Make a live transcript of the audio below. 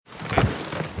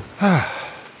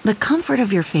The comfort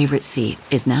of your favorite seat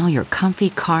is now your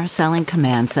comfy car selling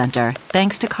command center,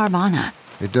 thanks to Carvana.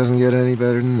 It doesn't get any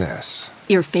better than this.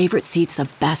 Your favorite seat's the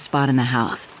best spot in the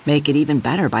house. Make it even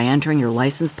better by entering your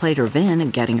license plate or VIN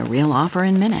and getting a real offer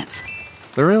in minutes.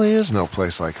 There really is no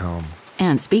place like home.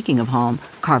 And speaking of home,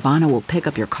 Carvana will pick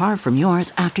up your car from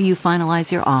yours after you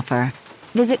finalize your offer.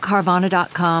 Visit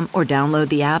Carvana.com or download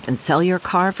the app and sell your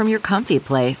car from your comfy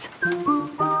place.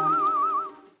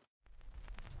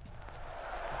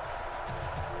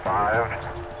 5,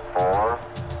 4,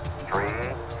 3,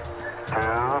 2,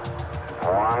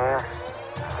 1,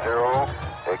 0,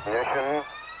 ignition.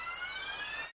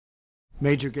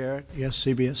 Major Garrett, yes,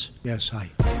 CBS, yes, hi.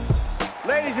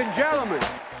 Ladies and gentlemen,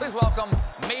 please welcome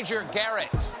Major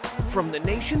Garrett. From the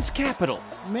nation's capital,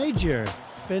 Major,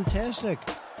 fantastic.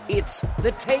 it's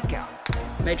The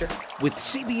Takeout. Major. With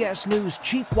CBS News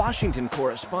Chief Washington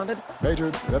Correspondent, Major,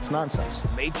 that's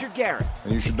nonsense. Major Garrett.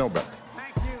 And you should know better.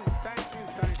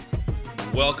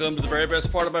 Welcome to the very best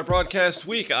part of my broadcast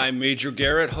week. I'm Major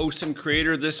Garrett, host and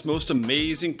creator of this most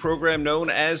amazing program known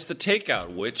as The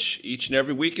Takeout, which each and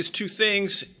every week is two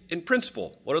things in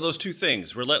principle. What are those two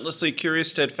things? Relentlessly curious,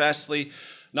 steadfastly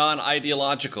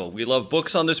non-ideological. We love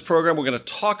books on this program. We're going to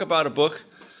talk about a book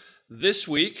this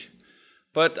week,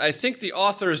 but I think the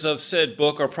authors of said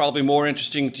book are probably more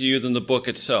interesting to you than the book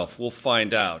itself. We'll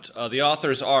find out. The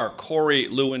authors are Corey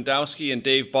Lewandowski and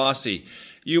Dave Bossie.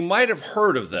 You might have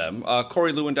heard of them.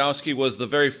 Corey Lewandowski was the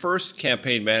very first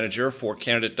campaign manager for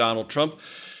candidate Donald Trump.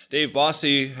 Dave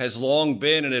Bossie has long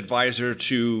been an advisor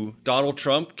to Donald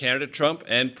Trump, candidate Trump,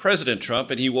 and President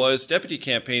Trump, and he was deputy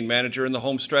campaign manager in the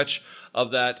home stretch of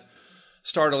that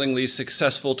startlingly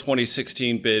successful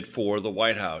 2016 bid for the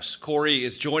White House. Corey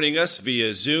is joining us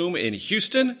via Zoom in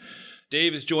Houston.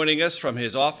 Dave is joining us from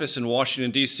his office in Washington,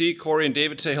 D.C. Corey and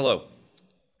David, say hello.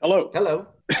 Hello. Hello.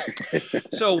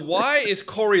 So why is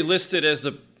Corey listed as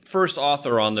the first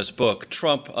author on this book,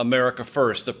 Trump, America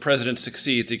First, The President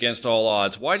Succeeds Against All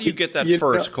Odds? Why do you get that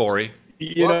first, Corey?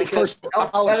 Because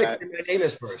alphabetically, my name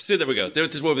is first. See, there we go.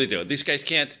 This is what they do. These guys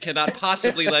cannot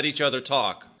possibly let each other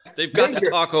talk. They've got to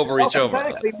talk over each other.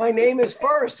 Alphabetically, my name is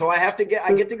first, so I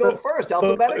get to go first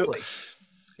alphabetically.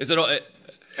 Is it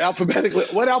alphabetically?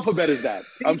 What alphabet is that?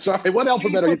 I'm sorry. What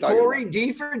alphabet are you talking Corey, about?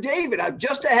 D for David. I'm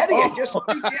just ahead of you. I just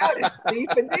freaked out. It's C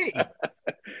for D.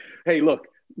 Hey, look,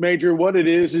 Major, what it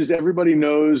is everybody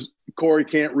knows Corey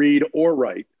can't read or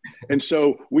write. And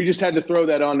so we just had to throw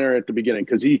that on there at the beginning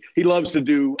because he loves to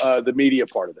do the media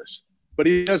part of this. But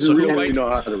he doesn't really know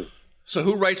how to read. So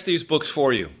who writes these books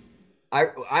for you? I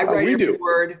write every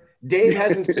word. Dave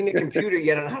hasn't seen a computer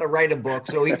yet on how to write a book,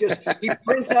 so he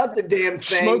prints out the damn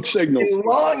thing Smoke signals in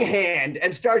longhand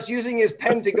and starts using his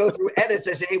pen to go through edits.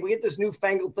 I say, hey, we get this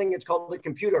newfangled thing. It's called the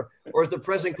computer, or as the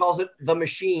president calls it, the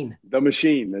machine. The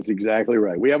machine. That's exactly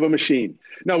right. We have a machine.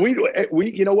 No, we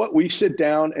you know what? We sit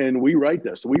down and we write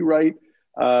this. We write.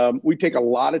 We take a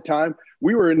lot of time.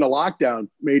 We were in the lockdown,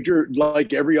 Major,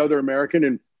 like every other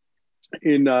American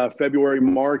in February,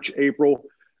 March, April.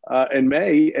 And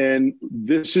May, and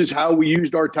this is how we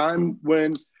used our time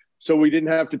so we didn't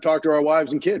have to talk to our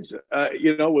wives and kids,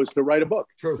 was to write a book.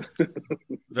 True.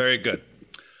 Very good.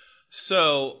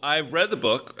 So I've read the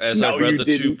book as I've read the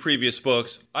two previous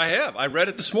books. I have. I read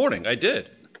it this morning. I did.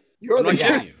 You're the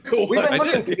guy. We've been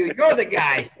looking for you. You're the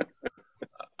guy.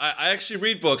 I actually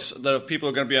read books that people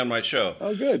are going to be on my show.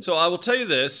 Oh, good. So I will tell you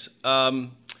this.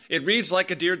 It reads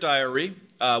like a Dear Diary.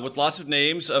 With lots of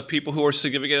names of people who are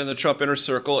significant in the Trump inner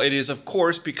circle. It is, of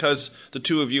course, because the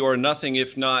two of you are nothing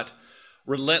if not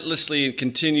relentlessly and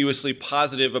continuously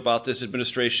positive about this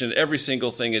administration and every single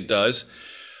thing it does.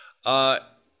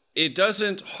 It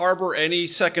doesn't harbor any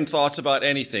second thoughts about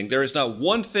anything. There is not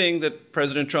one thing that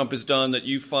President Trump has done that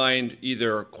you find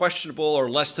either questionable or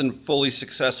less than fully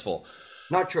successful.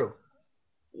 Not true.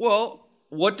 Well,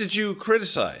 what did you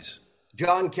criticize?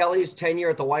 John Kelly's tenure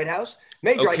at the White House.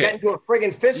 Major, I got into a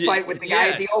friggin' fist fight with the guy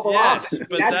at the Oval Office.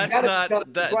 But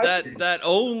that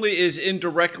only is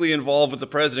indirectly involved with the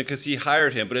president because he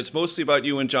hired him. But it's mostly about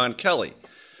you and John Kelly.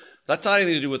 That's not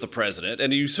anything to do with the president,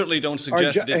 and you certainly don't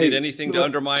suggest that it did anything to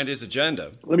undermine his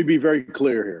agenda. Let me be very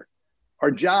clear here.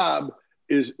 Our job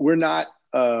is we're not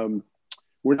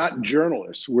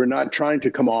journalists. We're not trying to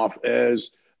come off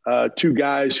as two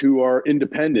guys who are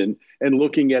independent and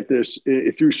looking at this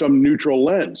through some neutral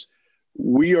lens.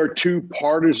 We are two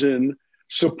partisan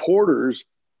supporters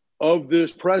of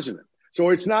this president. So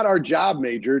it's not our job,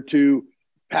 Major, to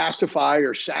pacify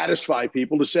or satisfy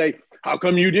people to say, how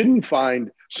come you didn't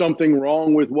find something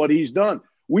wrong with what he's done?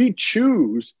 We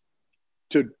choose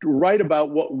to write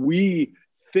about what we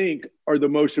think are the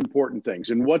most important things.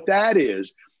 And what that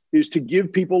is is to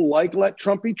give people like Let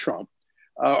Trump Be Trump,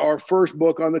 our first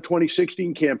book on the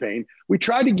 2016 campaign. We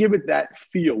try to give it that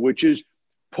feel, which is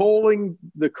pulling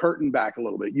the curtain back a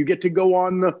little bit. You get to go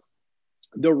on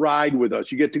the ride with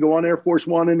us. You get to go on Air Force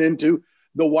One and into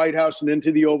the White House and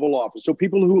into the Oval Office. So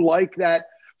people who like that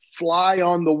fly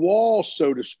on the wall,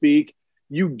 so to speak,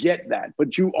 you get that.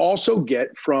 But you also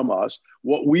get from us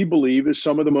what we believe is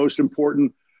some of the most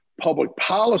important public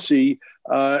policy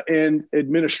and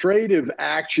administrative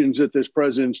actions that this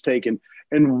president's taken,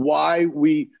 and why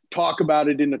we talk about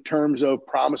it in the terms of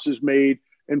promises made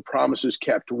and promises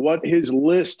kept, what his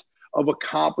list of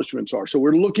accomplishments are. So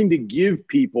we're looking to give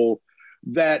people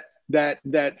that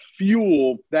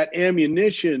fuel, that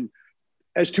ammunition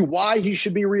as to why he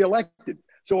should be reelected.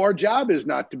 So our job is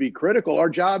not to be critical. Our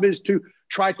job is to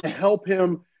try to help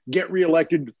him get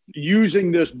reelected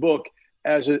using this book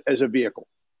as a vehicle.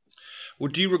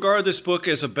 Well, do you regard this book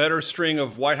as a better string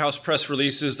of White House press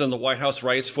releases than the White House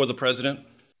writes for the president?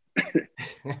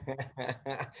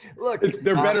 Look,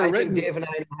 they're better I written. think Dave and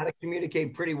I know how to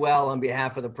communicate pretty well on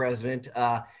behalf of the president.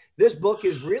 This book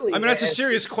is really... I mean, that's a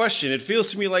serious question. It feels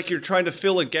to me like you're trying to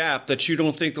fill a gap that you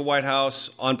don't think the White House,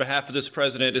 on behalf of this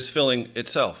president, is filling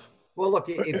itself. Well, look,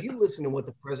 if you listen to what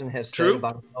the president has said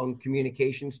about his own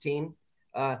communications team,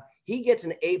 he gets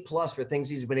an A+ for things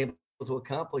he's been able to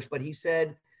accomplish. But he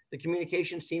said the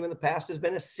communications team in the past has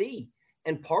been a C.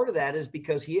 And part of that is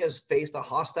because he has faced a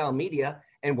hostile media.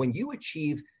 And when you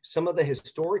achieve some of the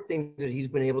historic things that he's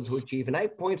been able to achieve, and I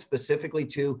point specifically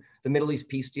to the Middle East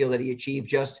peace deal that he achieved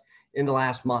just in the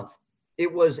last month,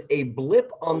 it was a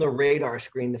blip on the radar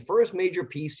screen, the first major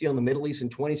peace deal in the Middle East in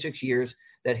 26 years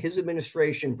that his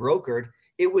administration brokered.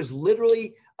 It was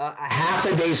literally a half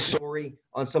a day story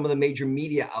on some of the major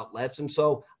media outlets. And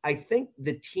so I think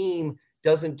the team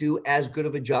doesn't do as good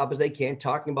of a job as they can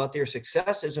talking about their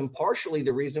successes. And partially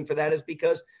the reason for that is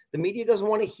because the media doesn't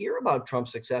want to hear about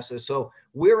Trump's successes. So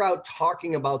we're out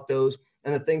talking about those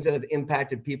and the things that have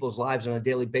impacted people's lives on a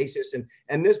daily basis.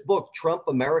 And this book, Trump,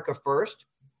 America First,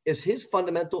 is his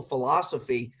fundamental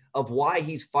philosophy of why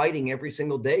he's fighting every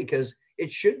single day, because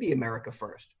it should be America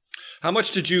first. How much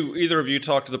did either of you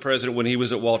talk to the president when he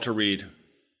was at Walter Reed?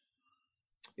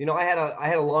 You know, I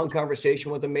had a long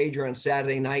conversation with the Major on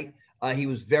Saturday night. He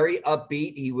was very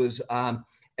upbeat. He was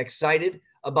excited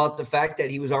about the fact that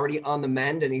he was already on the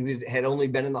mend, and he had only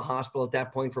been in the hospital at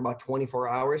that point for about 24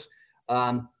 hours.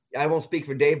 I won't speak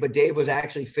for Dave, but Dave was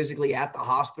actually physically at the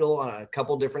hospital on a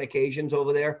couple different occasions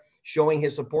over there, showing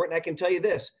his support. And I can tell you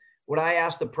this, what I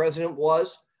asked the president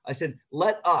was, I said,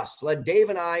 let Dave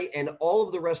and I and all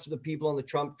of the rest of the people on the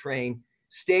Trump train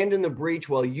stand in the breach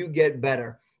while you get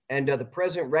better. And the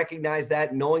president recognized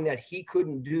that, knowing that he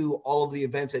couldn't do all of the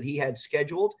events that he had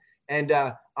scheduled. And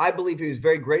I believe he was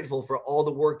very grateful for all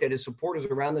the work that his supporters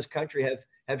around this country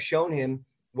have shown him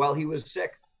while he was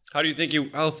sick.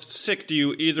 How sick do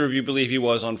you either of you believe he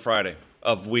was on Friday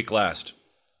of week last?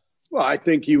 Well, I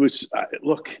think he was,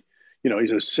 look,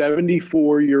 he's a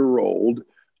 74-year-old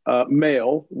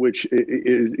male, which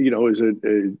is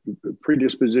a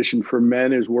predisposition for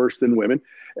men is worse than women.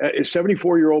 A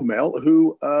 74-year-old male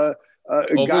who got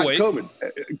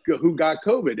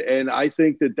COVID. And I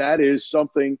think that is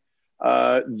something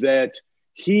that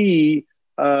he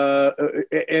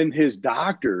and his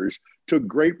doctors took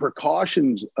great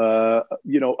precautions,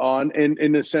 on, and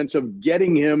in the sense of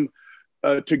getting him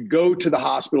to go to the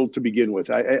hospital to begin with.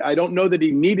 I don't know that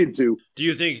he needed to. Do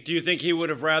you think he would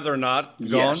have rather not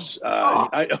gone? Yes.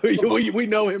 We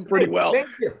know him pretty well.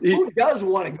 Who does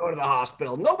want to go to the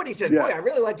hospital? Nobody says, boy, I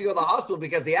really like to go to the hospital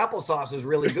because the applesauce is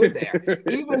really good there.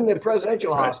 Even the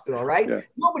presidential hospital, right? Yeah.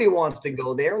 Nobody wants to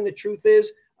go there. And the truth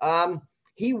is,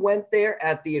 he went there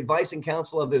at the advice and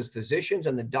counsel of his physicians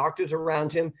and the doctors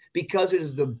around him because it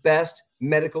is the best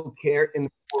medical care in the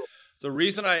world. The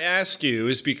reason I ask you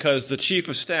is because the chief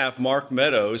of staff, Mark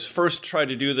Meadows, first tried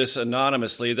to do this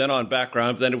anonymously, then on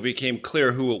background, then it became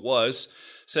clear who it was,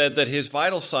 said that his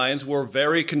vital signs were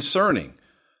very concerning.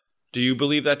 Do you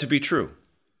believe that to be true?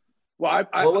 Well,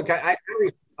 look,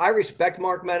 I respect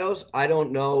Mark Meadows. I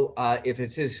don't know if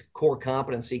it's his core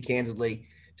competency, candidly,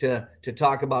 to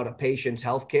talk about a patient's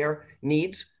healthcare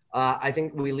needs. I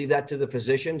think we leave that to the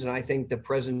physicians, and I think the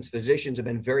president's physicians have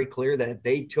been very clear that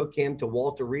they took him to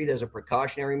Walter Reed as a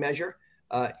precautionary measure.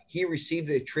 He received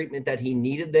the treatment that he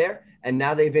needed there, and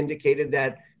now they've indicated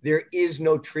that there is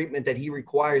no treatment that he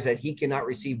requires that he cannot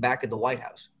receive back at the White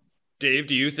House. Dave,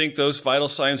 do you think those vital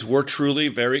signs were truly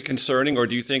very concerning, or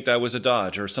do you think that was a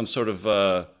dodge or some sort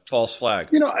of false flag?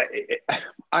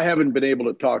 I haven't been able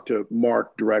to talk to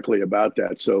Mark directly about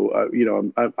that, so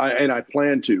I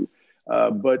plan to.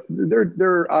 But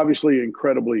they're obviously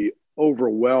incredibly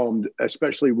overwhelmed,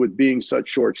 especially with being such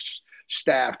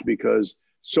short-staffed, because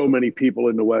so many people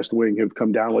in the West Wing have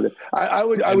come down with it. I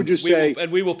would just say,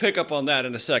 and we will pick up on that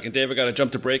in a second. Dave, I got to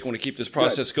jump to break. I want to keep this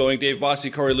process going. Dave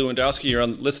Bossie, Corey Lewandowski, you're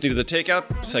listening to The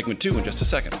Takeout, segment 2 in just a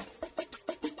second.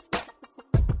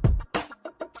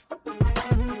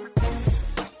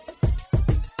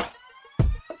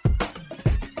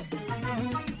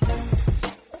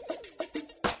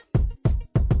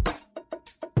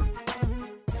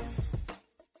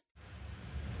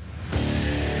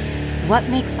 What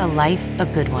makes a life a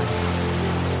good one?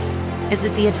 Is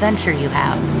it the adventure you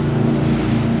have?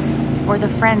 Or the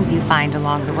friends you find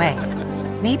along the way?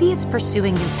 Maybe it's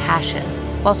pursuing your passion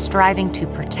while striving to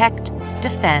protect,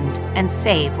 defend, and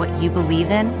save what you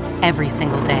believe in every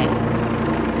single day.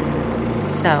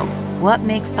 So, what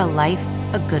makes a life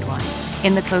a good one?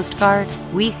 In the Coast Guard,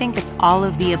 we think it's all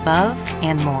of the above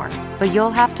and more, but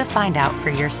you'll have to find out for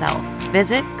yourself.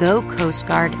 Visit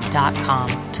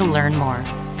gocoastguard.com to learn more.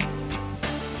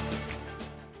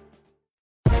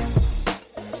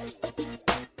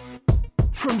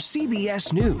 From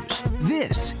CBS News,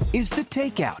 this is The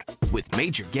Takeout with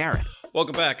Major Garrett.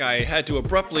 Welcome back. I had to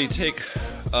abruptly take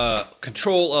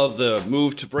control of the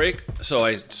move to break, so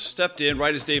I stepped in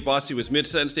right as Dave Bossie was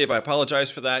mid-sentence. Dave, I apologize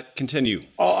for that. Continue.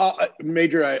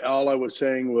 Major, all I was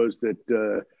saying was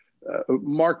that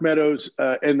Mark Meadows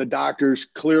and the doctors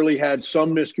clearly had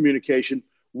some miscommunication.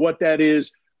 What that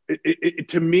is,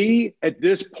 to me, at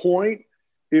this point,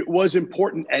 it was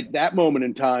important at that moment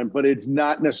in time, but it's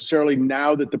not necessarily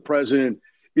now that the president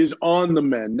is on the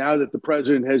mend, now that the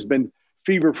president has been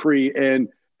fever-free and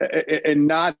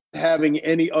not having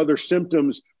any other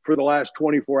symptoms for the last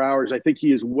 24 hours. I think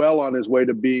he is well on his way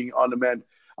to being on the mend.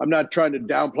 I'm not trying to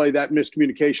downplay that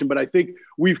miscommunication, but I think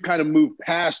we've kind of moved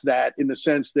past that in the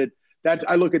sense that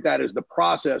I look at that as the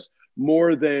process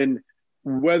more than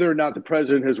whether or not the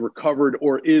president has recovered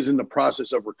or is in the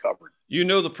process of recovering. You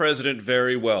know the president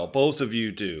very well. Both of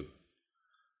you do.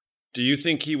 Do you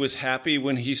think he was happy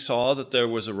when he saw that there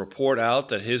was a report out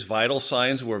that his vital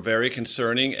signs were very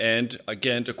concerning? And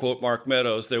again, to quote Mark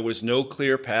Meadows, there was no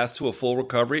clear path to a full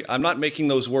recovery? I'm not making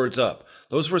those words up.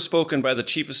 Those were spoken by the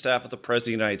chief of staff of the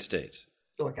president of the United States.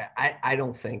 Look, I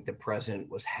don't think the president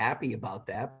was happy about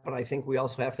that, but I think we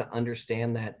also have to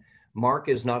understand that Mark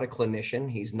is not a clinician.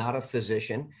 He's not a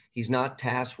physician. He's not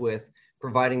tasked with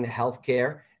providing the health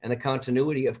care and the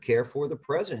continuity of care for the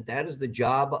president. That is the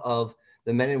job of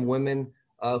the men and women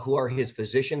who are his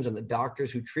physicians and the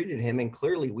doctors who treated him. And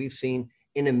clearly we've seen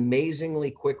an amazingly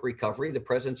quick recovery. The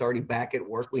president's already back at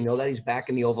work. We know that he's back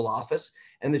in the Oval Office.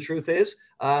 And the truth is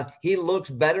he looks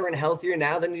better and healthier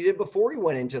now than he did before he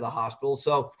went into the hospital.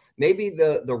 So maybe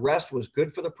the rest was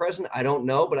good for the president. I don't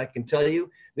know, but I can tell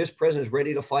you this president is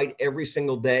ready to fight every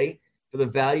single day for the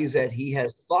values that he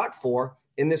has fought for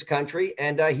in this country.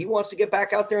 And he wants to get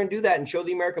back out there and do that and show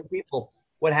the American people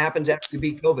what happens after you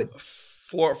beat COVID.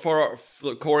 For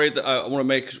Corey, I want to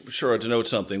make sure to note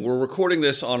something. We're recording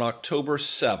this on October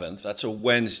 7th. That's a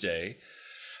Wednesday.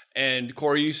 And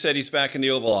Corey, you said he's back in the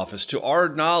Oval Office. To our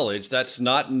knowledge, that's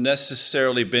not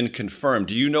necessarily been confirmed.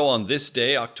 Do you know on this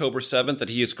day, October 7th, that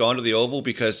he has gone to the Oval?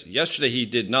 Because yesterday he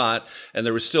did not, and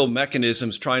there were still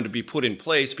mechanisms trying to be put in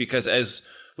place because, as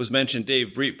was mentioned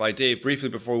by Dave briefly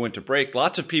before we went to break,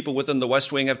 lots of people within the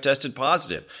West Wing have tested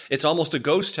positive. It's almost a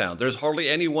ghost town. There's hardly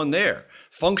anyone there.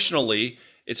 Functionally,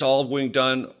 it's all being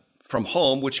done from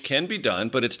home, which can be done,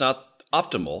 but it's not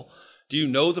optimal. Do you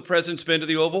know the president's been to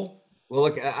the Oval? Well,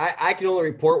 look, I can only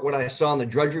report what I saw in the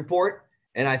Drudge Report,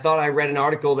 and I thought I read an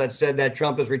article that said that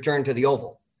Trump has returned to the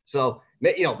Oval. So,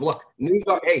 look, news.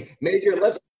 Hey, Major,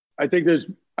 I think there's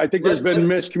been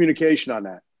miscommunication on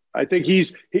that. I think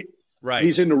he's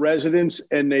in the residence,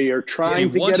 and they are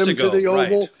trying to get him to the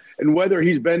Oval. Right. And whether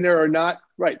he's been there or not,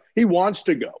 right? He wants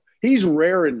to go. He's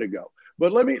raring to go.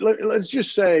 But let's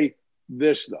just say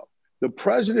this though: the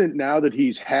president, now that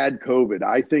he's had COVID,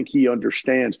 I think he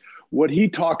understands what he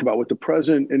talked about. What the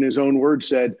president, in his own words,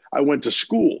 said, "I went to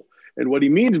school," and what he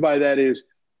means by that is,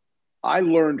 I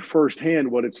learned firsthand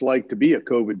what it's like to be a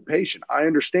COVID patient. I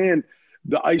understand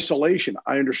the isolation.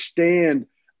 I understand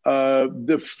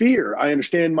the fear. I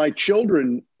understand my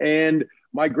children and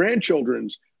my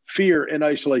grandchildren's fear and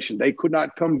isolation. They could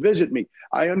not come visit me.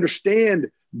 I understand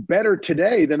better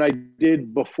today than I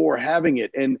did before having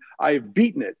it. And I've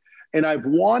beaten it. And I've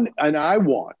won, and I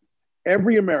want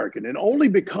every American, and only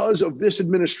because of this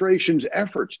administration's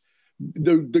efforts,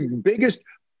 the biggest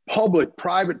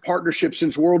public-private partnership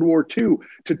since World War II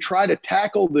to try to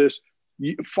tackle this,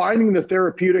 finding the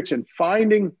therapeutics and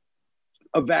finding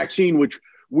a vaccine, which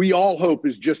we all hope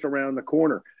is just around the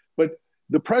corner. But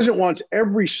the president wants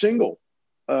every single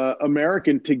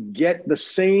American to get the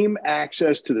same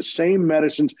access to the same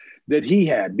medicines that he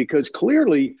had, because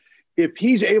clearly, if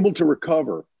he's able to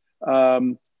recover,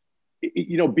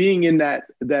 being in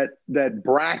that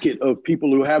bracket of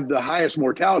people who have the highest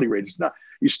mortality rate,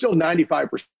 you're still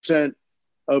 95%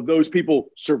 of those people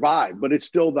survive, but it's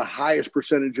still the highest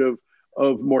percentage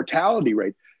of mortality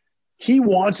rate. He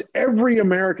wants every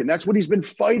American. That's what he's been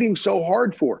fighting so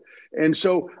hard for. And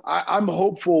so I'm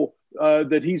hopeful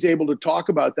that he's able to talk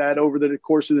about that over the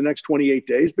course of the next 28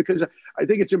 days, because I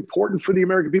think it's important for the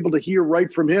American people to hear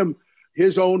right from him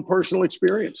his own personal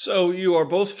experience. So you are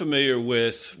both familiar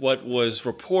with what was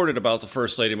reported about the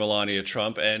First Lady Melania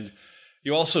Trump, and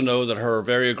you also know that her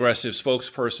very aggressive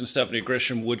spokesperson, Stephanie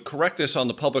Grisham, would correct this on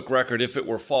the public record if it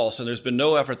were false, and there's been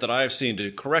no effort that I've seen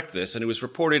to correct this. And it was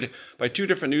reported by two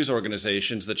different news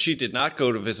organizations that she did not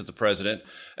go to visit the president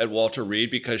at Walter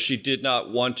Reed because she did not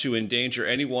want to endanger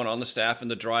anyone on the staff in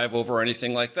the drive over or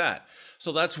anything like that.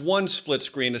 So that's one split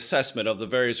screen assessment of the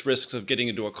various risks of getting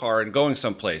into a car and going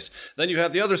someplace. Then you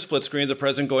have the other split screen, the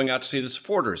president going out to see the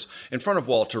supporters in front of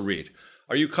Walter Reed.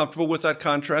 Are you comfortable with that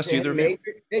contrast, either of you?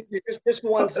 Just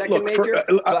 1 second, Major.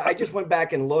 I just went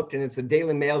back and looked, and it's the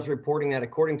Daily Mail's reporting that,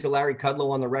 according to Larry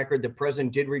Kudlow on the record, the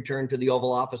president did return to the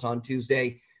Oval Office on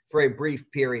Tuesday for a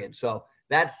brief period. So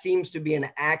that seems to be an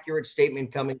accurate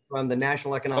statement coming from the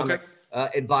National Economic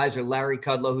Advisor, Larry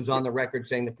Kudlow, who's on the record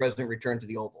saying the president returned to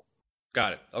the Oval.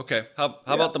 Got it. Okay. How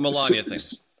about the Melania thing?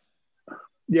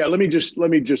 Yeah, let me just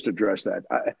address that.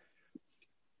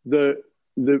 The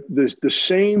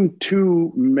same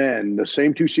two men, the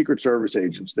same two Secret Service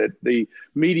agents that the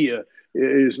media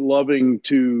is loving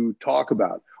to talk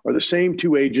about are the same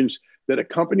two agents that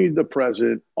accompanied the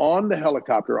president on the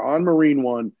helicopter on Marine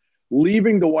One,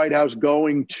 leaving the White House,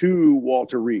 going to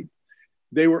Walter Reed.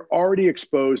 They were already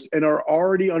exposed and are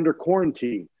already under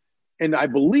quarantine. And I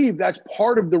believe that's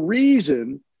part of the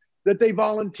reason that they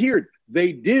volunteered.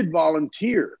 They did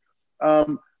volunteer.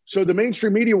 So the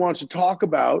mainstream media wants to talk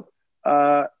about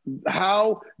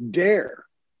how dare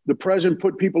the president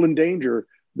put people in danger.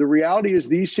 The reality is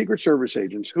these Secret Service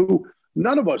agents, who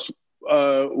none of us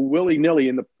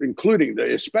willy-nilly,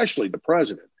 especially the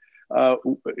president,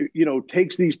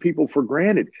 takes these people for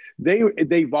granted.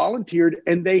 They volunteered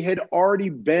and they had already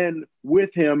been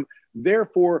with him.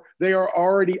 Therefore, they are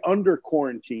already under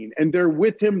quarantine, and they're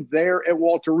with him there at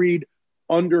Walter Reed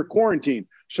under quarantine.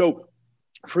 So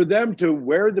for them to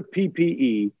wear the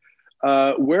PPE,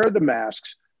 wear the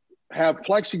masks, have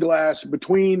plexiglass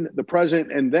between the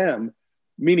president and them,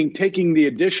 meaning taking the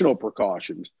additional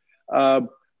precautions,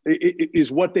 is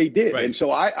what they did. Right. And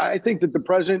so I think that the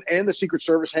president and the Secret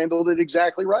Service handled it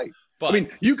exactly right. But, I mean,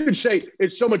 you could say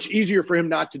it's so much easier for him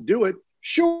not to do it.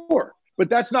 Sure. But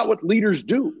that's not what leaders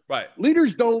do. Right.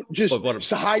 Leaders don't just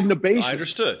hide in the basement. I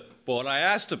understood. But what I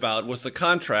asked about was the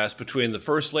contrast between the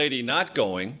First Lady not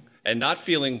going and not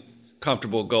feeling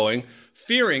comfortable going,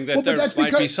 fearing that there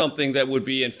might be something that would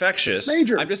be infectious.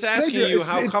 Major, I'm just asking you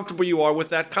how comfortable you are with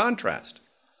that contrast.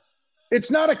 It's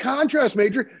not a contrast,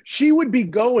 Major. She would be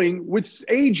going with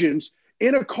agents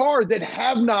in a car that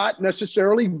have not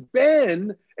necessarily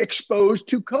been exposed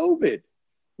to COVID.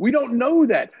 We don't know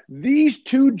that. These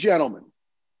two gentlemen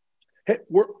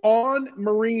were on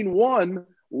Marine One,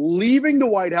 leaving the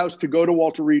White House to go to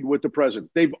Walter Reed with the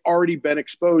president. They've already been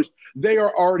exposed. They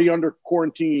are already under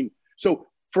quarantine. So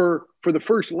for the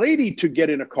First Lady to get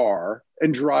in a car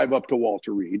and drive up to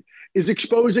Walter Reed is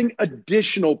exposing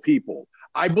additional people.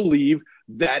 I believe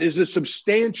that is a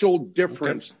substantial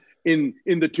difference in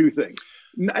the two things.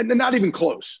 Not even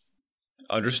close.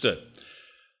 Understood.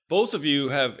 Both of you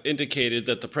have indicated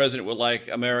that the president would like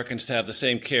Americans to have the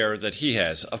same care that he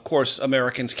has. Of course,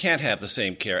 Americans can't have the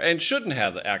same care and shouldn't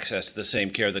have access to the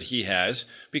same care that he has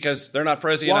because they're not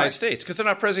president of the United States. Because they're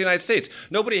not president of the United States.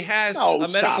 Nobody has a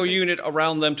medical unit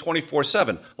around them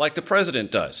 24/7 like the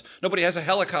president does. Nobody has a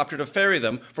helicopter to ferry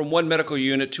them from one medical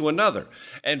unit to another.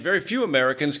 And very few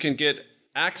Americans can get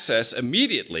access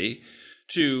immediately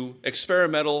to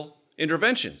experimental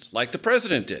interventions like the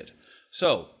president did.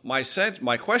 So my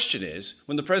question is,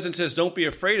 when the president says, don't be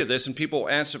afraid of this, and people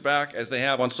answer back as they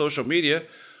have on social media,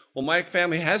 well, my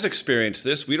family has experienced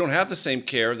this. We don't have the same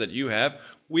care that you have.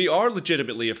 We are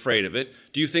legitimately afraid of it.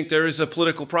 Do you think there is a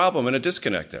political problem and a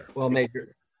disconnect there? Well,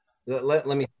 Major, let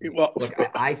me look.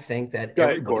 I think that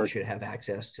everybody should have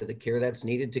access to the care that's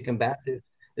needed to combat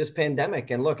this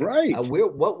pandemic. And look,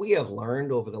 what we have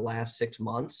learned over the last 6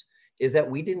 months is that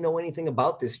we didn't know anything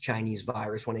about this Chinese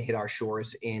virus when it hit our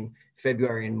shores in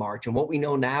February and March. And what we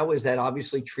know now is that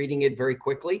obviously treating it very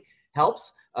quickly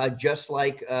helps, just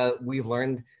like we've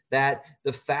learned that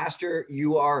the faster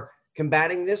you are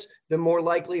combating this, the more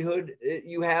likelihood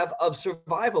you have of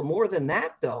survival. More than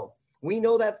that, though, we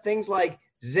know that things like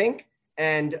zinc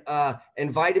and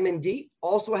vitamin D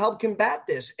also help combat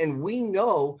this. And we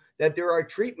know that there are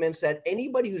treatments that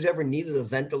anybody who's ever needed a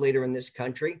ventilator in this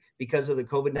country because of the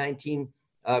COVID-19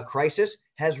 crisis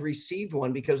has received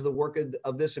one because of the work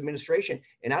of this administration.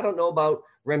 And I don't know about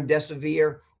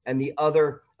remdesivir and the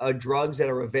other drugs that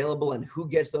are available and who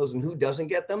gets those and who doesn't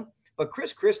get them. But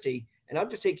Chris Christie, and I'll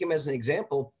just take him as an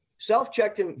example,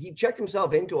 he checked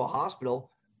himself into a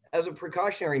hospital as a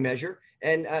precautionary measure.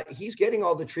 And he's getting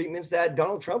all the treatments that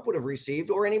Donald Trump would have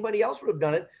received or anybody else would have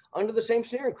done it under the same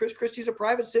scenario. Chris Christie's a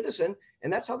private citizen,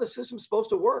 and that's how the system's supposed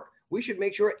to work. We should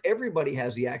make sure everybody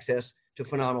has the access to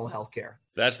phenomenal health care.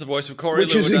 That's the voice of Corey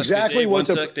Lewandowski. Which is exactly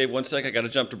Dave, one sec. I got to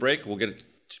jump to break. We'll get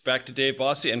back to Dave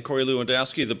Bossie and Corey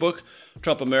Lewandowski. The book,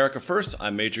 Trump America First.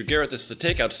 I'm Major Garrett. This is The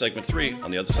Takeout, segment 3 on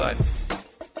the other side.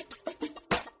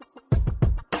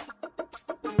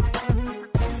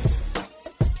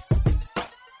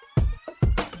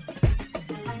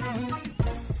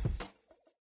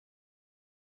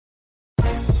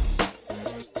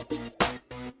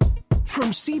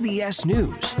 From CBS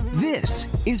News,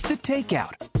 this is The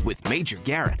Takeout with Major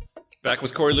Garrett. Back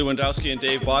with Corey Lewandowski and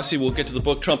Dave Bossie. We'll get to the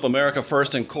book Trump America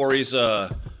First and Corey's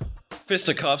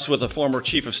fisticuffs with a former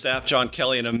chief of staff, John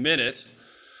Kelly, in a minute.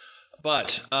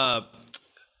 But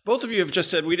both of you have just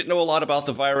said we didn't know a lot about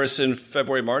the virus in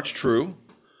February, March. True.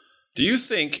 Do you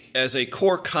think, as a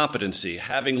core competency,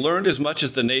 having learned as much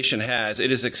as the nation has,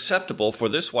 it is acceptable for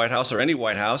this White House or any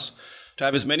White House to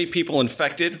have as many people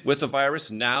infected with the virus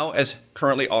now as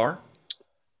currently are?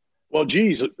 Well,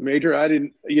 geez, Major, I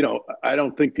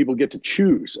don't think people get to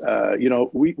choose.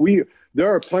 There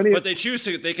are plenty but they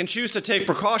can choose to take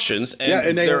precautions,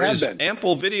 and there is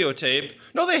ample videotape.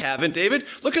 No, they haven't, David.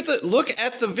 Look at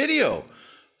the video.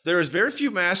 There is very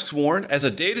few masks worn. As a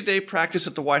day-to-day practice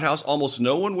at the White House, almost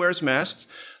no one wears masks.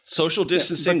 Social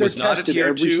distancing was not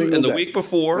adhered to in the week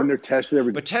before. And they're tested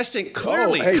every day. But testing,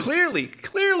 clearly,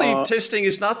 testing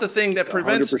is not the thing that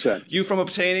prevents 100%. You from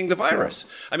obtaining the virus.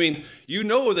 I mean,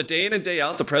 that day in and day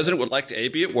out, the president would like to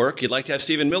be at work. He'd like to have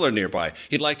Stephen Miller nearby.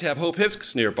 He'd like to have Hope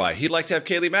Hicks nearby. He'd like to have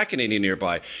Kayleigh McEnany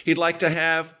nearby. He'd like to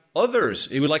have others.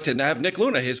 He would like to have Nick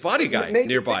Luna, his body guy,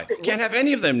 nearby. Can't have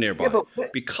any of them nearby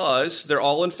because they're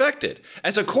all infected.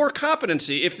 As a core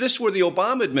competency, if this were the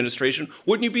Obama administration,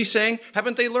 wouldn't you be saying,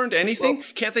 haven't they learned anything? Well,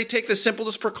 can't they take the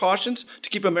simplest precautions to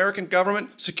keep American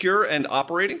government secure and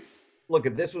operating? Look,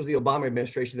 if this was the Obama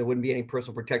administration, there wouldn't be any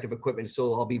personal protective equipment. It'd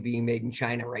still all be being made in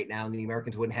China right now, and the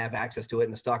Americans wouldn't have access to it,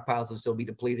 and the stockpiles would still be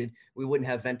depleted. We wouldn't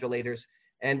have ventilators.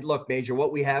 And look, Major,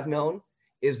 what we have known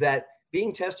is that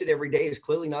being tested every day is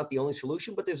clearly not the only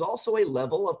solution, but there's also a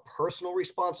level of personal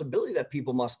responsibility that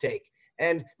people must take.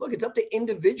 And look, it's up to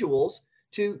individuals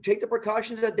to take the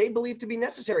precautions that they believe to be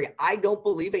necessary. I don't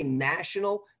believe a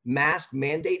national mask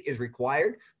mandate is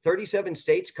required. 37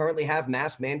 states currently have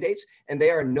mask mandates, and they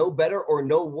are no better or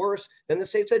no worse than the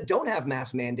states that don't have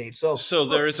mask mandates. So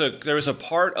there is a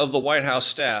part of the White House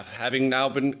staff, having now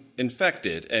been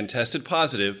infected and tested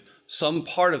positive, some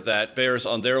part of that bears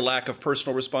on their lack of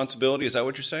personal responsibility. Is that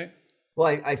what you're saying?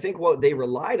 Well, I think what they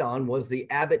relied on was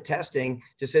the Abbott testing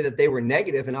to say that they were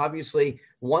negative. And obviously,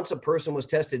 once a person was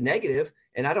tested negative,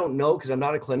 and I don't know because I'm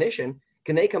not a clinician,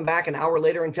 can they come back an hour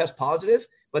later and test positive?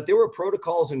 But there were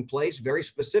protocols in place very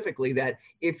specifically that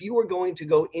if you were going to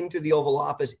go into the Oval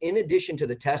Office, in addition to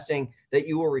the testing that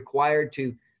you were required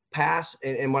to pass,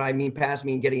 and when I mean pass, I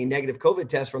mean getting a negative COVID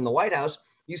test from the White House,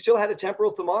 you still had a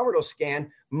temporal thermometer scan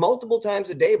multiple times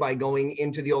a day by going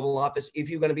into the Oval Office if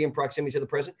you're going to be in proximity to the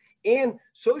president. And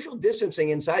social distancing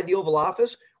inside the Oval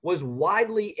Office was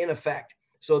widely in effect.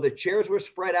 So the chairs were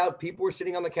spread out. People were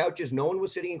sitting on the couches. No one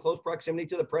was sitting in close proximity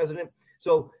to the president.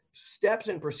 So steps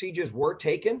and procedures were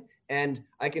taken. And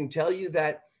I can tell you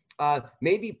that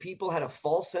maybe people had a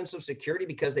false sense of security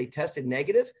because they tested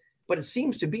negative, but it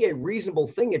seems to be a reasonable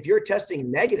thing if you're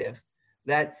testing negative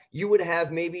that you would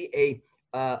have maybe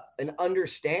an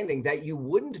understanding that you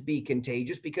wouldn't be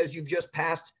contagious because you've just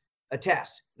passed a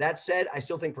test. That said, I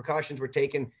still think precautions were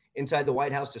taken inside the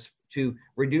White House to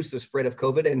reduce the spread of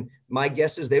COVID. And my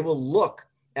guess is they will look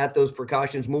at those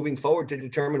precautions moving forward to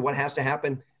determine what has to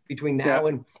happen between now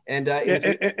and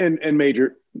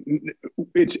Major,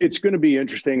 it's going to be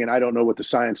interesting. And I don't know what the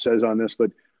science says on this,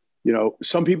 but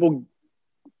some people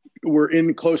were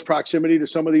in close proximity to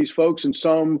some of these folks, and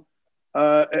some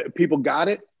people got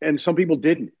it and some people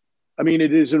didn't. I mean,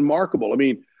 it is remarkable. I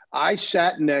mean, I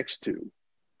sat next to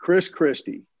Chris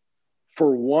Christie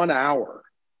for 1 hour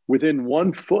within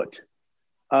 1 foot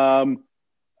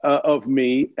of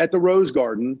me at the Rose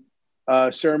Garden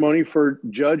ceremony for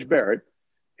Judge Barrett.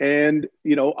 And,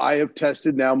 I have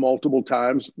tested now multiple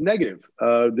times negative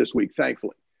this week,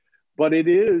 thankfully. But it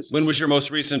is. When was your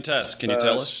most recent test? Can you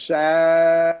tell us?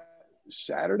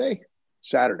 Saturday.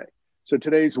 So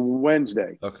today's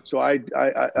Wednesday. Okay. So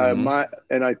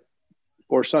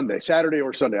or Sunday, Saturday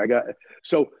or Sunday.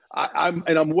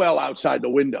 I'm well outside the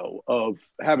window of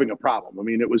having a problem. I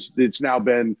mean, it's now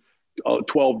been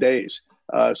 12 days.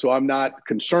 So I'm not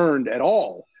concerned at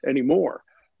all anymore,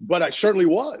 but I certainly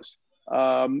was.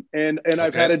 And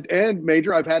I've had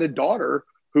I've had a daughter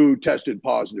who tested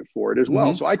positive for it as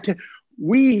well. Mm-hmm. So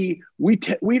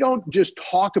we don't just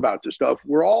talk about this stuff.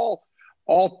 We're all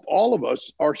of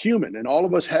us are human, and all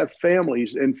of us have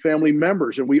families and family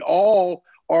members, and we all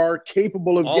are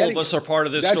capable of all of us are part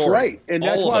of this story. That's right. And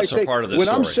that's why I say, part of this when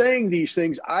story. I'm saying these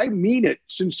things, I mean it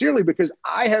sincerely, because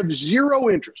I have zero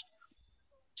interest.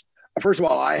 First of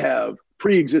all, I have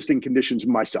pre-existing conditions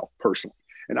myself personally,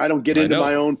 and I don't get into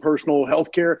my own personal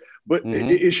health care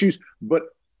issues, but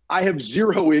I have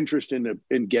zero interest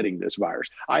in getting this virus.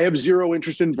 I have zero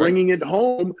interest in bringing it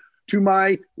home to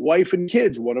my wife and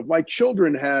kids. One of my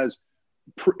children has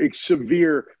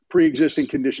severe pre-existing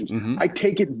conditions. Mm-hmm. I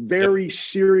take it very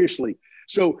seriously.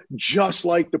 So just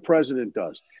like the president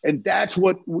does. And that's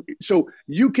so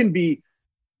you can be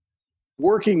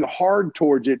working hard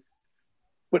towards it,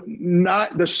 but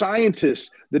not the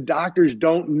scientists, the doctors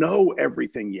don't know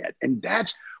everything yet. And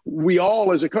we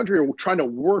all as a country are trying to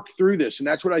work through this. And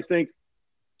that's what I think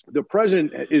the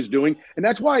president is doing. And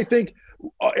that's why I think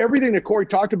everything that Corey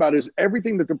talked about is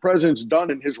everything that the president's done,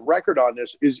 and his record on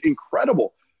this is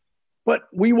incredible. But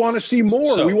we want to see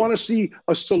more. So, we want to see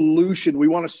a solution. We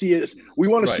want to see us. We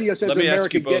want to see us as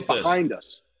America get behind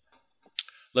us.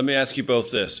 Let me ask you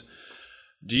both this.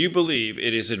 Do you believe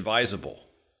it is advisable?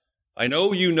 I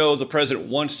know the president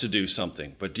wants to do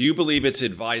something, but do you believe it's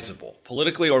advisable,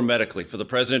 politically or medically, for the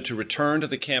president to return to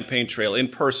the campaign trail in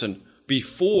person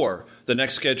before the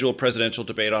next scheduled presidential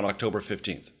debate on October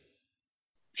 15th?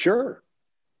 Sure.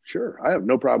 I have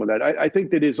no problem with that. I think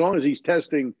that as long as he's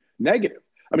testing negative,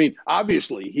 I mean,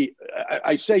 obviously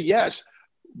I say yes,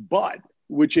 but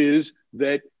which is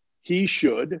that he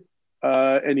should,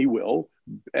 and he will,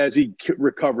 as he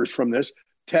recovers from this,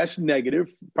 test negative,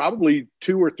 probably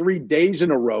 2 or 3 days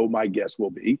in a row, my guess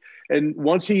will be. And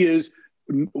once he is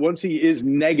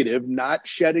negative, not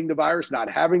shedding the virus, not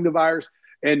having the virus,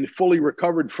 and fully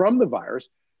recovered from the virus,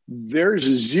 there's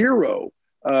zero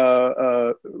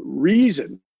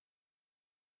reason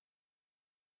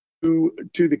to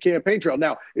the campaign trail.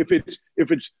 Now, if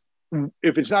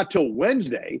it's not till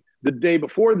Wednesday, the day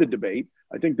before the debate,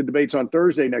 I think the debate's on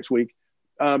Thursday next week.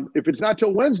 If it's not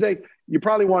till Wednesday, you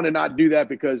probably want to not do that,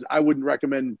 because I wouldn't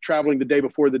recommend traveling the day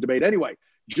before the debate anyway,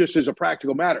 just as a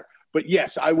practical matter. But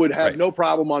yes, I would have no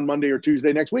problem on Monday or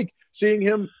Tuesday next week seeing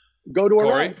him go to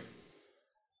Orlando.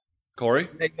 Corey?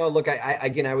 No, look,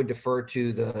 I would defer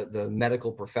to the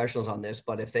medical professionals on this,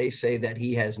 but if they say that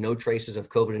he has no traces of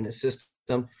COVID in his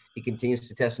system, he continues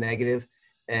to test negative,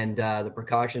 and the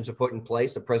precautions are put in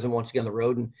place, the president wants to get on the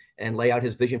road and lay out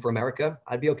his vision for America,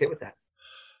 I'd be okay with that.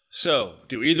 So,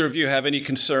 do either of you have any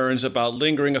concerns about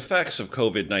lingering effects of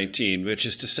COVID-19, which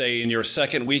is to say in your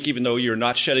second week, even though you're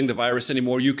not shedding the virus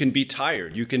anymore, you can be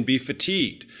tired, you can be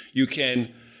fatigued, you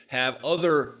can have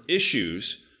other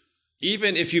issues,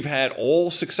 even if you've had all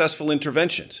successful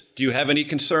interventions? Do you have any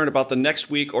concern about the next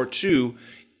week or two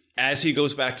as he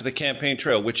goes back to the campaign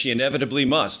trail, which he inevitably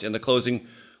must in the closing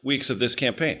weeks of this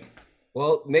campaign?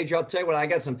 Well, Major, I'll tell you what, I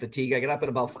got some fatigue. I got up at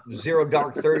about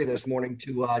dark 30 this morning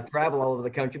to travel all over the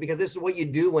country, because this is what you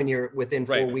do when you're within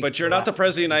 4 weeks. But you're not the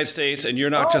president of the United States, and you're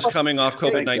not just coming off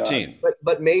COVID-19.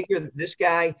 But Major, this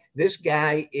guy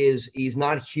he's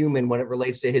not human when it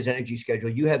relates to his energy schedule.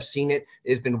 You have seen it.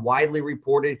 It's been widely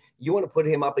reported. You want to put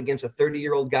him up against a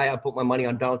 30-year-old guy, I'll put my money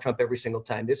on Donald Trump every single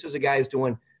time. This is a guy who's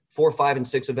doing 4, 5, and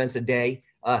 6 events a day,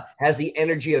 has the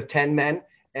energy of 10 men,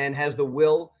 and has the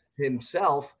will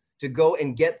himself to go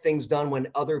and get things done when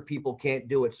other people can't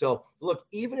do it. So look,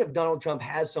 even if Donald Trump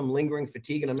has some lingering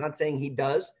fatigue, and I'm not saying he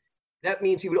does, that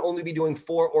means he would only be doing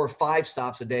 4 or 5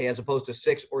 stops a day as opposed to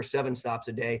 6 or 7 stops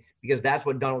a day, because that's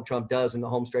what Donald Trump does in the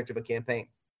home stretch of a campaign.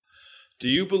 Do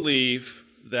you believe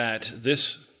that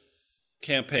this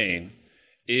campaign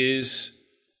is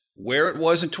where it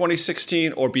was in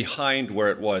 2016 or behind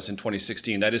where it was in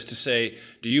 2016? That is to say,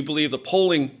 do you believe the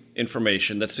polling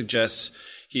information that suggests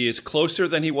he is closer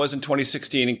than he was in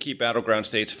 2016 in key battleground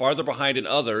states, farther behind in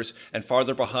others, and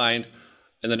farther behind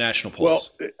in the national polls?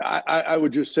 Well, I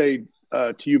would just say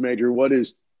to you, Major, what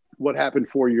happened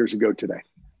 4 years ago today?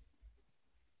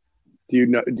 Do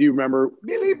you remember?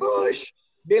 Billy Bush.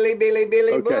 Billy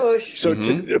Bush. So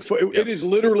it is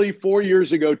literally 4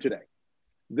 years ago today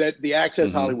that the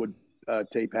Access Hollywood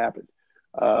tape happened.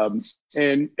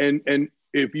 And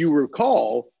if you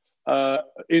recall,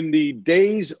 in the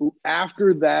days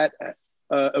after that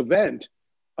event,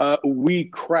 we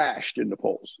crashed in the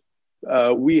polls.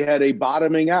 We had a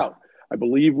bottoming out. I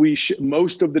believe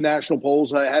most of the national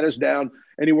polls had us down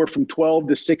anywhere from 12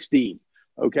 to 16.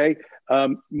 Okay.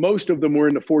 Most of them were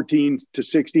in the 14 to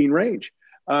 16 range.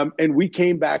 And we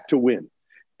came back to win.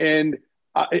 And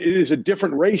it is a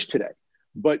different race today.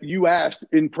 But you asked,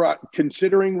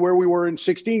 considering where we were in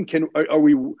 16, are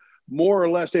we more or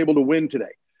less able to win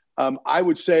today? I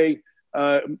would say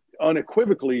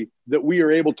unequivocally that we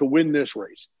are able to win this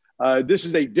race. This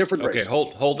is a different race. Okay,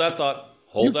 hold that thought.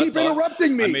 You keep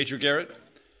interrupting me. Major Garrett.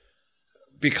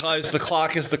 Because the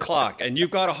clock is the clock, and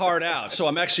you've got a hard out. So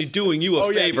I'm actually doing you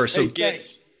a favor. So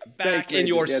get back in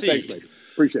your seat. Thanks,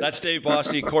 appreciate it. That's Dave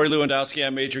Bossie, Corey Lewandowski.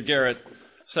 I'm Major Garrett.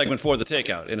 Segment 4, The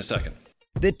Takeout, in a second.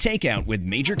 The Takeout with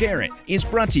Major Garrett is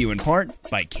brought to you in part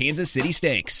by Kansas City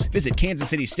Steaks. Visit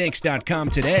kansascitysteaks.com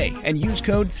today and use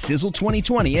code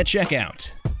SIZZLE2020 at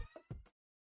checkout.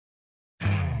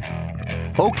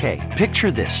 Okay, picture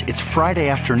this. It's Friday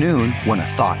afternoon when a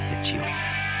thought hits you.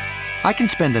 I can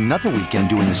spend another weekend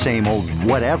doing the same old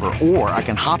whatever, or I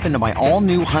can hop into my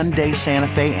all-new Hyundai Santa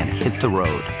Fe and hit the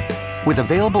road. With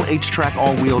available H-Track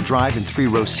all-wheel drive and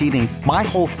 3-row seating, my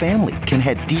whole family can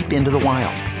head deep into the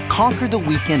wild. Conquer the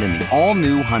weekend in the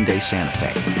all-new Hyundai Santa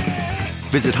Fe.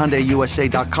 Visit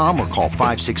HyundaiUSA.com or call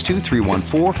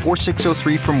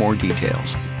 562-314-4603 for more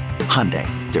details. Hyundai,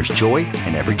 there's joy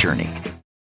in every journey.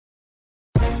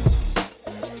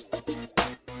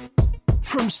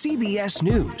 From CBS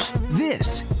News,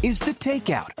 this is The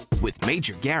Takeout with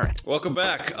Major Garrett. Welcome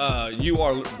back. You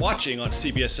are watching on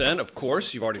CBSN, of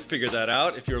course. You've already figured that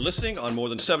out. If you're listening on more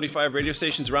than 75 radio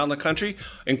stations around the country,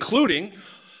 including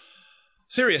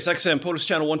Sirius XM POTUS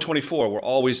Channel 124. We're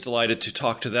always delighted to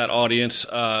talk to that audience.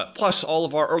 Plus, all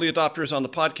of our early adopters on the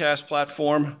podcast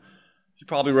platform. You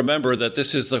probably remember that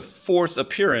this is the 4th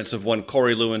appearance of one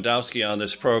Corey Lewandowski on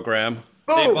this program.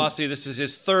 Boom. Dave Bossie, this is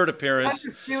his 3rd appearance.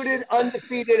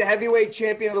 Undefeated heavyweight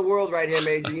champion of the world right here,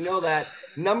 Major. You know that.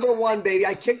 Number 1, baby.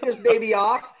 I kicked this baby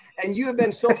off, and you have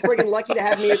been so friggin' lucky to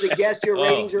have me as a guest. Your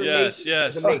ratings are amazing.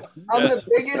 Yes. I'm the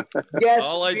biggest guest.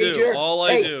 All I do.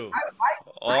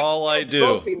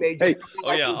 Trophy, Major. Hey.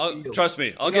 Oh, yeah. Trust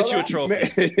me. I'll get you a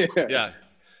trophy. Yeah.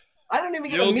 I don't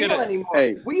even get a meal anymore.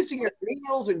 Hey. We used to get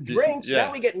meals and drinks. Yeah.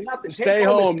 Now we get nothing. Stay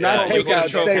home, not take out.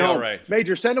 Stay home. Right.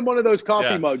 Major, send him one of those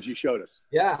coffee mugs you showed us.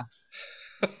 Yeah.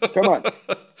 Come on.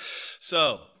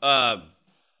 So,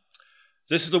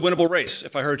 this is a winnable race,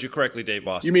 if I heard you correctly, Dave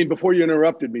Bossie. You mean before you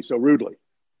interrupted me so rudely?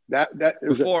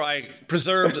 Before I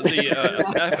preserved the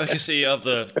efficacy of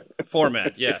the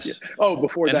format, yes. Oh,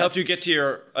 before and that. helped you get to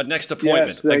your next appointment.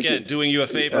 Yes, Again, doing you a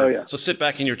favor. Oh, yeah. So sit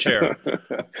back in your chair.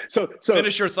 So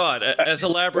finish your thought, as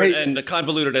elaborate and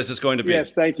convoluted as it's going to be.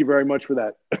 Yes, thank you very much for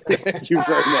that. Thank you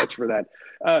very much for that.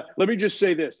 Let me just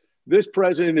say this. This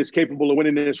president is capable of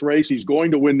winning this race. He's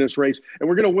going to win this race, and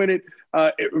we're going to win it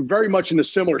very much in a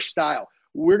similar style.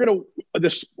 We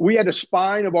had a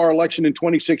spine of our election in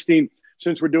 2016,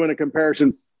 since we're doing a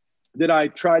comparison, that I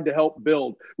tried to help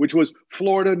build, which was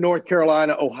Florida, North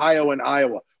Carolina, Ohio, and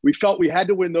Iowa. We felt we had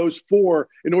to win those 4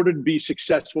 in order to be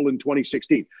successful in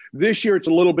 2016. This year, it's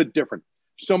a little bit different.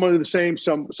 Some are the same,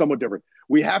 somewhat different.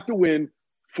 We have to win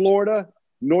Florida,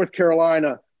 North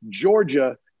Carolina,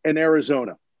 Georgia, and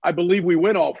Arizona. I believe we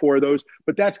win all 4 of those,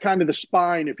 but that's kind of the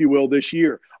spine, if you will, this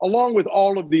year, along with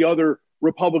all of the other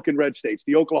Republican red states,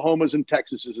 the Oklahomas and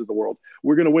Texases of the world.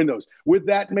 We're going to win those. With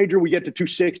that, Major, we get to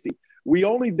 260. We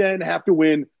only then have to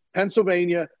win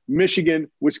Pennsylvania,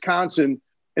 Michigan, Wisconsin,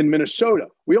 and Minnesota.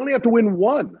 We only have to win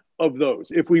 1 of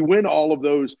those if we win all of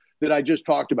those that I just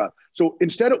talked about. So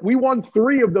we won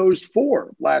 3 of those 4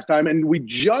 last time, and we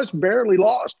just barely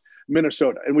lost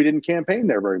Minnesota, and we didn't campaign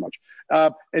there very much.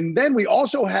 And then we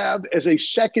also have, as a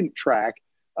second track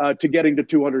to getting to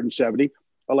 270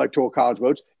 electoral college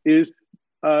votes, is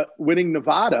winning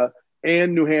Nevada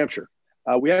and New Hampshire.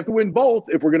 We have to win both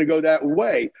if we're going to go that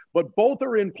way, but both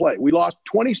are in play. We lost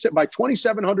by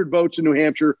 2,700 votes in New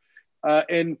Hampshire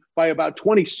and by about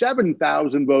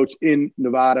 27,000 votes in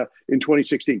Nevada in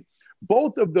 2016.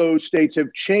 Both of those states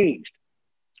have changed.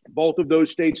 Both of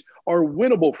those states are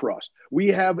winnable for us. We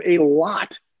have a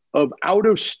lot of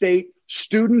out-of-state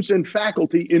students and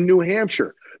faculty in New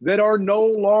Hampshire that are no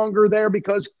longer there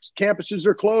because campuses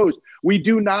are closed. We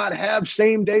do not have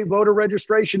same-day voter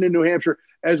registration in New Hampshire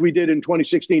as we did in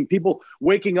 2016. People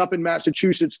waking up in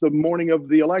Massachusetts the morning of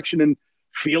the election and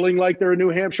feeling like they're a New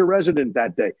Hampshire resident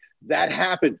that day. That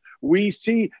happened. We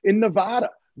see in Nevada,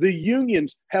 the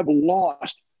unions have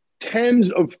lost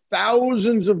tens of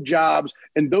thousands of jobs,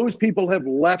 and those people have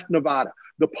left Nevada.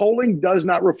 The polling does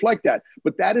not reflect that,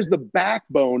 but that is the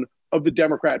backbone of the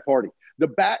Democrat Party.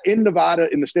 In Nevada,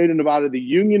 in the state of Nevada, the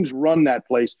unions run that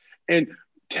place, and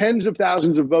tens of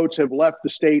thousands of votes have left the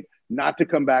state not to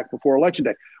come back before Election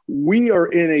Day. We are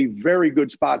in a very good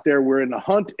spot there. We're in a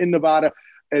hunt in Nevada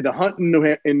and a hunt in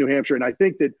New Hampshire, and I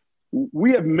think that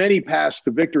we have many paths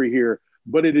to victory here,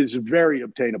 but it is very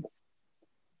obtainable.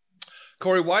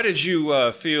 Corey, why did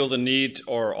you feel the need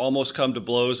or almost come to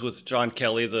blows with John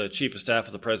Kelly, the Chief of Staff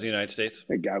of the President of the United States?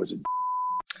 That guy was a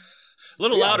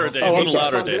little louder, Dave. A little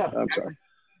louder, Dave. I'm sorry.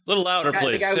 A little louder,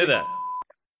 please. Say that.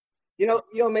 You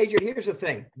know, Major, here's the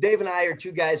thing. Dave and I are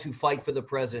two guys who fight for the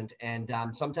president, and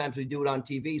sometimes we do it on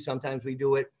TV, sometimes we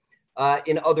do it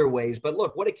in other ways. But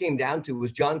look, what it came down to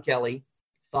was John Kelly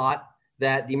thought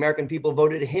that the American people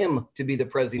voted him to be the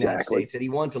president of the United States, that he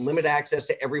wanted to limit access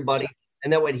to everybody,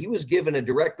 and that when he was given a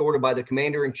direct order by the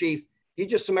commander-in-chief, he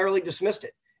just summarily dismissed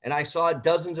it. And I saw it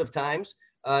dozens of times.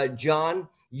 John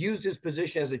used his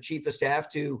position as the chief of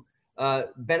staff to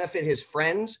benefit his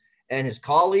friends and his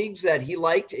colleagues that he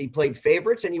liked. He played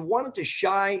favorites, and he wanted to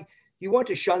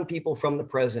shun people from the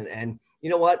president. And you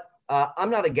know what? I'm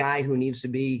not a guy who needs to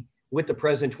be with the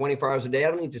president 24 hours a day. I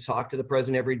don't need to talk to the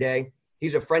president every day.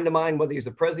 He's a friend of mine, whether he's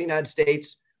the president of the United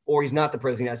States or he's not the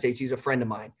president of the United States. He's a friend of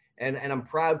mine. And I'm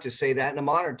proud to say that, and I'm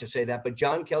honored to say that. But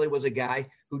John Kelly was a guy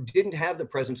who didn't have the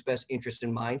president's best interest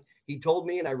in mind. He told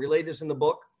me, and I relayed this in the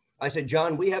book, I said,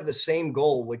 John, we have the same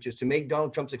goal, which is to make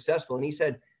Donald Trump successful. And he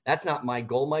said, that's not my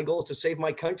goal. My goal is to save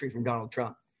my country from Donald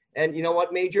Trump. And you know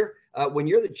what, Major? When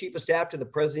you're the chief of staff to the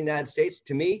president of the United States,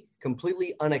 to me,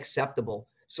 completely unacceptable.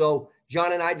 So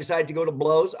John and I decided to go to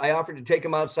blows. I offered to take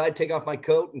him outside, take off my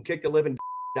coat, and kick the living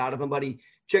out of him, but he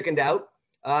chickened out.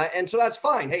 And so that's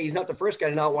fine. Hey, he's not the first guy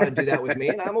to not want to do that with me,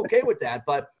 and I'm okay with that.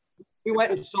 But we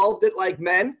went and solved it like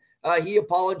men. He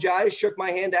apologized, shook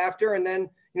my hand after, and then,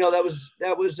 that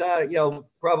was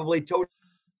probably totally.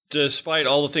 Despite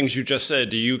all the things you just said,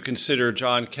 do you consider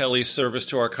John Kelly's service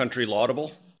to our country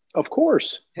laudable? Of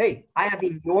course. Hey, I have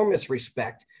enormous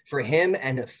respect for him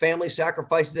and the family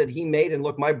sacrifices that he made. And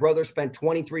look, my brother spent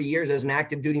 23 years as an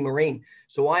active duty Marine.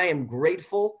 So I am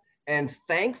grateful and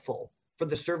thankful for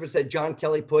the service that John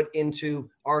Kelly put into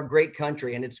our great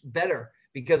country. And it's better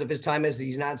because of his time as the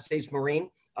United States Marine.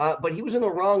 But he was in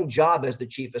the wrong job as the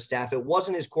chief of staff. It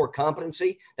wasn't his core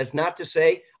competency. That's not to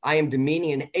say I am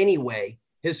demeaning in any way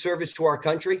his service to our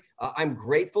country. I'm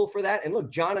grateful for that. And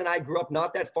look, John and I grew up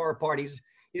not that far apart. He's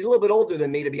a little bit older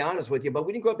than me, to be honest with you, but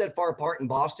we didn't grow up that far apart in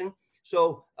Boston.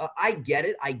 So I get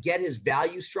it. I get his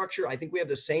value structure. I think we have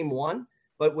the same one.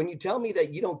 But when you tell me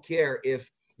that you don't care if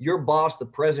your boss, the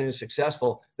president, is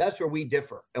successful, that's where we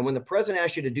differ. And when the president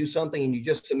asks you to do something and you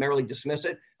just summarily dismiss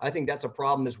it, I think that's a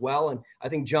problem as well. And I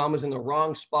think John was in the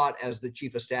wrong spot as the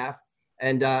chief of staff.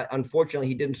 And unfortunately,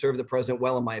 he didn't serve the president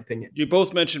well, in my opinion. You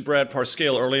both mentioned Brad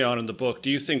Parscale early on in the book.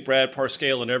 Do you think Brad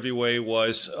Parscale in every way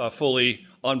was fully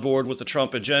on board with the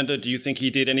Trump agenda? Do you think he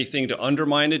did anything to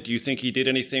undermine it? Do you think he did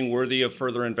anything worthy of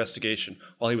further investigation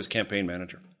while he was campaign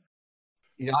manager?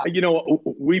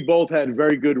 We both had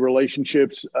very good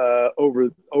relationships over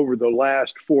the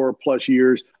last 4+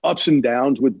 years, ups and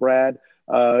downs with Brad,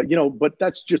 but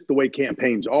that's just the way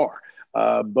campaigns are.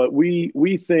 But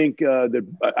we think that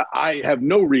I have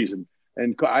no reason,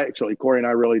 and Corey and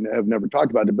I really have never talked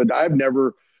about it, but I've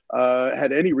never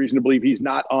had any reason to believe he's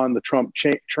not on the Trump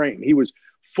train. He was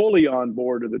fully on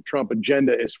board of the Trump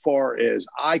agenda as far as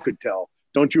I could tell.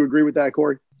 Don't you agree with that,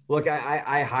 Corey? Look,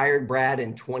 I hired Brad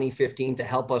in 2015 to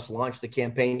help us launch the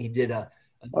campaign. He did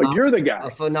you're the guy. A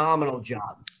phenomenal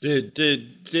job. Did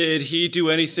he do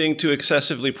anything to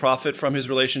excessively profit from his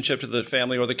relationship to the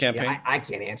family or the campaign? Yeah, I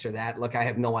can't answer that. Look, I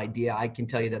have no idea. I can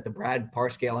tell you that the Brad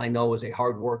Parscale I know is a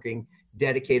hardworking,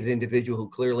 dedicated individual who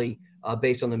clearly,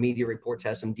 based on the media reports,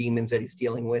 has some demons that he's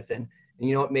dealing with. And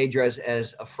you know what, Major,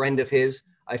 as a friend of his,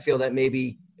 I feel that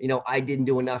maybe, I didn't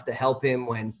do enough to help him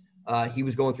when he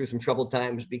was going through some troubled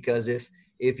times, because if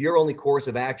your only course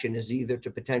of action is either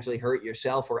to potentially hurt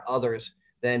yourself or others,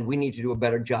 then we need to do a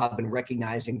better job in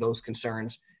recognizing those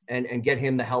concerns and get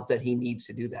him the help that he needs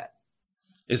to do that.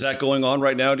 Is that going on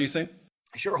right now, do you think?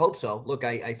 I sure hope so. Look,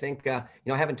 I think, I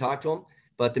haven't talked to him,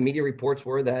 but the media reports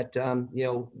were that,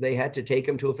 they had to take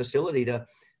him to a facility to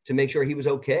make sure he was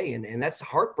okay. And that's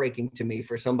heartbreaking to me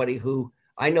for somebody who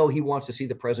I know he wants to see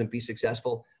the president be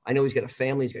successful. I know he's got a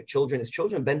family, he's got children. His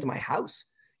children have been to my house.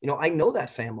 I know that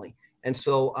family. And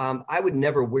so I would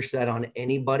never wish that on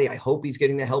anybody. I hope he's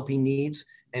getting the help he needs.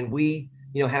 And we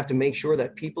have to make sure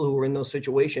that people who are in those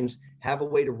situations have a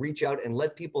way to reach out and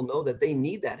let people know that they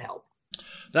need that help.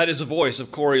 That is the voice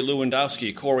of Corey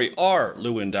Lewandowski, Corey R.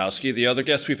 Lewandowski. The other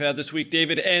guests we've had this week,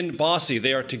 David N. Bossie.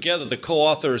 They are together the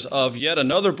co-authors of yet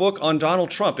another book on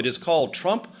Donald Trump. It is called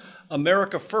Trump,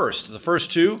 America First. The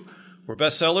first two were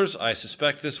bestsellers. I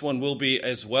suspect this one will be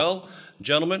as well.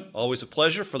 Gentlemen, always a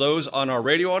pleasure. For those on our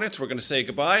radio audience, we're going to say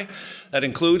goodbye. That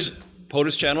includes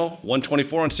POTUS Channel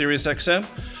 124 on Sirius XM,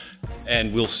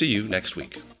 and we'll see you next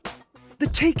week. The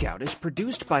Takeout is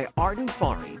produced by Arden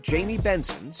Farhi, Jamie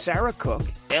Benson, Sarah Cook,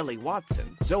 Ellie Watson,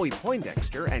 Zoe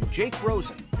Poindexter, and Jake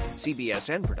Rosen.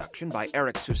 CBSN production by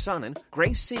Eric Susanen,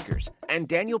 Grace Seegers, and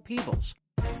Daniel Peebles.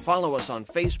 Follow us on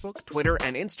Facebook, Twitter,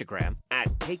 and Instagram at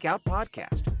Takeout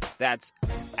Podcast. That's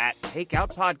at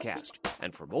Takeout Podcast.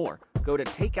 And for more, go to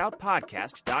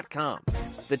takeoutpodcast.com.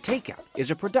 The Takeout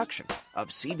is a production of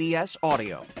CBS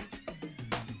Audio.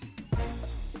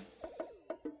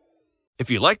 If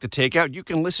you like The Takeout, you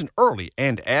can listen early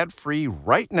and ad-free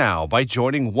right now by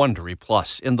joining Wondery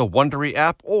Plus in the Wondery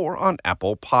app or on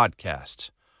Apple Podcasts.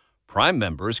 Prime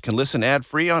members can listen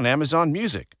ad-free on Amazon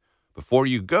Music. Before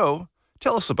you go,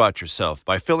 tell us about yourself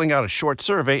by filling out a short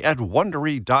survey at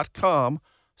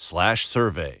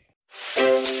Wondery.com/survey.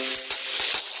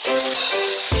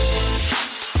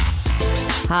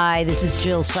 Hi, this is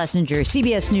Jill Schlesinger,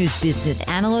 CBS News business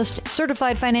analyst,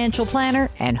 certified financial planner,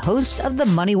 and host of the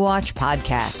Money Watch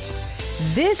podcast.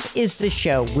 This is the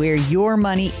show where your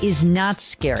money is not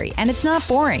scary and it's not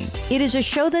boring. It is a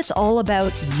show that's all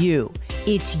about you.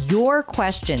 It's your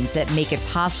questions that make it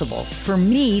possible for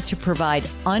me to provide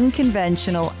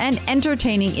unconventional and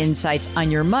entertaining insights on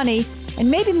your money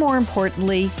and maybe more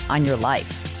importantly, on your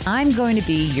life. I'm going to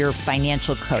be your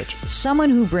financial coach,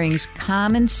 someone who brings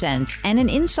common sense and an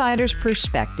insider's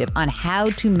perspective on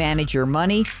how to manage your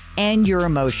money and your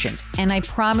emotions. And I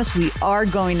promise we are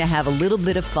going to have a little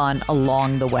bit of fun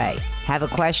along the way. Have a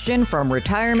question from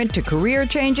retirement to career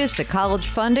changes to college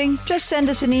funding? Just send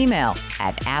us an email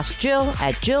at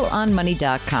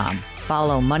askjill@jillonmoney.com.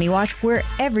 Follow Money Watch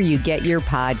wherever you get your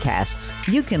podcasts.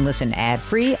 You can listen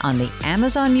ad-free on the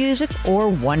Amazon Music or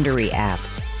Wondery app.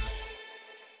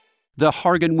 The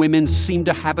Hargan women seem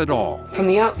to have it all. From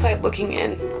the outside looking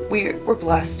in, we were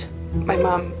blessed. My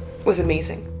mom was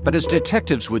amazing. But as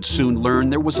detectives would soon learn,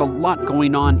 there was a lot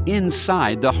going on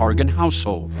inside the Hargan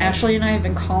household. Ashley and I have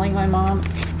been calling my mom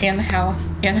and the house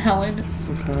and Helen.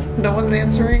 Okay. No one's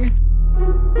answering.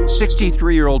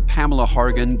 63-year-old Pamela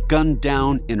Hargan gunned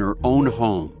down in her own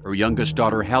home. Her youngest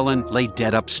daughter, Helen, lay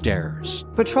dead upstairs.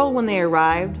 Patrol, when they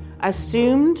arrived,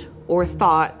 assumed or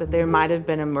thought that there might have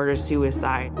been a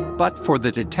murder-suicide. But for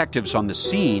the detectives on the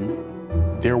scene,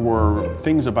 there were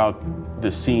things about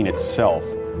the scene itself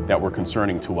that were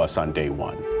concerning to us on day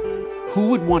one. Who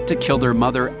would want to kill their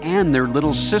mother and their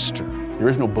little sister? There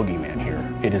is no boogeyman here.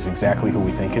 It is exactly who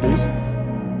we think it is.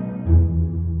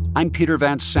 I'm Peter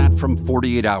Van Sant from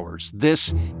 48 Hours.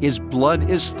 This is Blood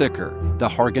is Thicker, the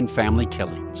Hargan family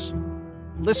killings.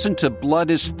 Listen to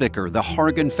Blood is Thicker, the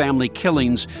Hargan family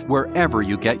killings, wherever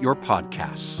you get your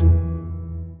podcasts.